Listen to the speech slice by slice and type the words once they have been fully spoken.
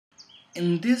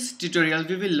In this tutorial,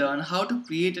 we will learn how to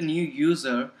create a new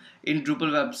user in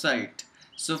Drupal website.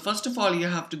 So first of all, you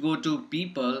have to go to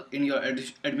people in your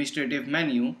administrative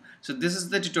menu. So this is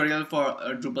the tutorial for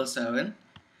Drupal 7.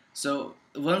 So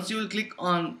once you will click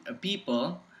on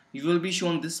people, you will be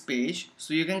shown this page.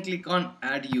 So you can click on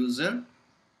add user,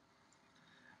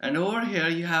 and over here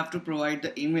you have to provide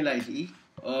the email ID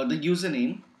or the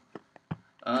username.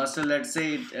 So let's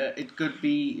say it could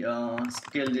be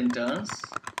skilled interns,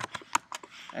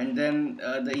 and then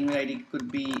the email ID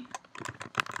could be,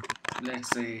 let's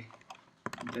say,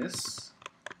 this,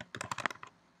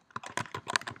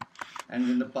 and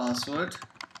then the password.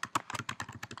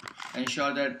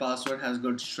 Ensure that password has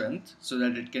good strength so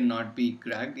that it cannot be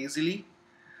cracked easily,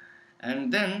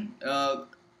 and then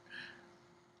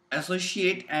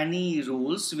associate any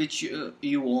roles which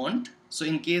you want. So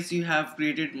in case you have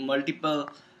created multiple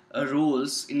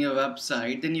roles in your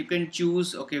website, then you can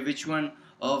choose, okay, which one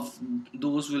of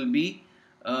those will be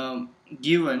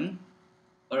given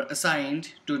or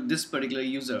assigned to this particular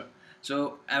user.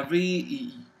 So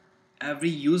every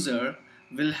user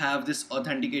will have this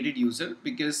authenticated user,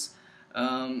 because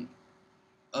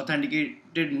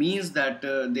authenticated means that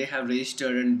they have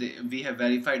registered and we have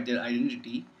verified their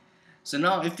identity. So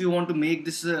now if you want to make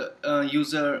this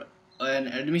user an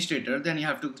administrator, then you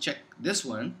have to check this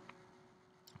one,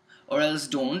 or else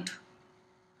don't.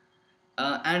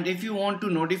 And if you want to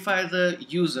notify the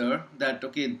user that,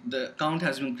 okay, the account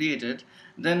has been created,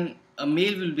 then a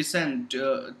mail will be sent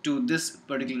to this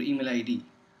particular email ID.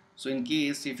 So in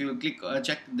case if you click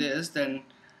check this, then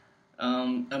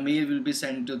a mail will be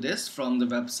sent to this from the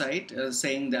website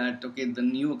saying that, okay, the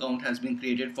new account has been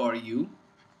created for you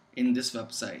in this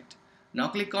website. Now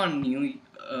click on new,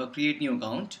 create new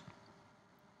account.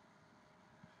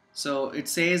 So it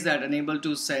says that unable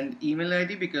to send email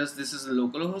ID because this is a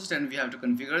localhost and we have to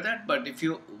configure that. But if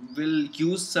you will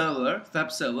use server,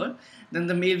 web server, then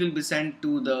the mail will be sent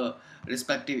to the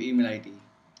respective email ID.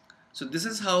 So this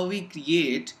is how we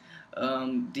create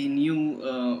the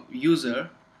new user.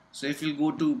 So if you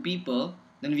go to people,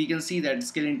 then we can see that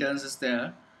skill interns is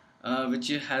there, which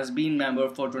has been member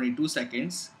for 22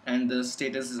 seconds, and the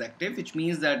status is active, which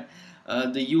means that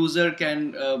the user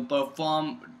can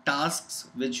perform tasks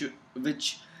which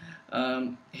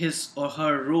his or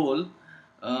her role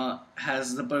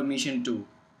has the permission to.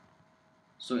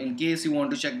 So in case you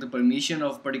want to check the permission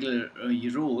of particular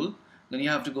role, then you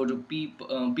have to go to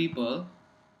people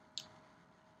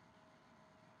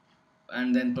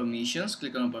and then permissions.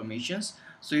 Click on permissions.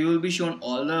 So you will be shown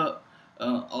all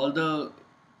the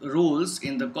roles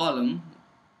in the column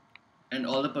and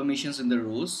all the permissions in the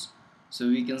rows. So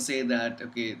we can say that,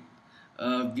 okay,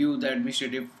 view the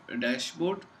administrative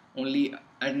dashboard, only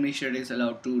administrator is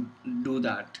allowed to do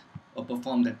that or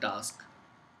perform that task,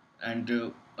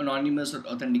 and anonymous or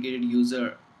authenticated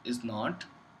user is not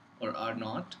or are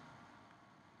not.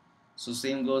 So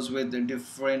same goes with the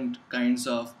different kinds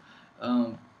of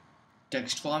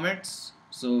text formats.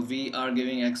 So we are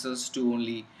giving access to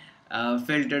only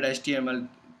filtered HTML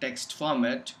text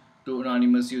format to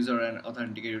anonymous user and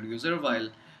authenticated user, while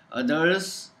other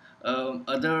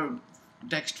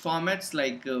text formats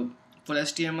like full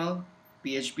HTML,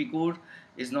 PHP code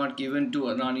is not given to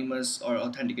anonymous or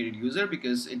authenticated user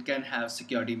because it can have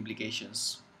security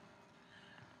implications.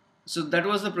 So that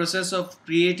was the process of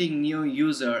creating new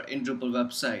user in Drupal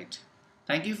website.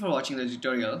 Thank you for watching the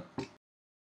tutorial.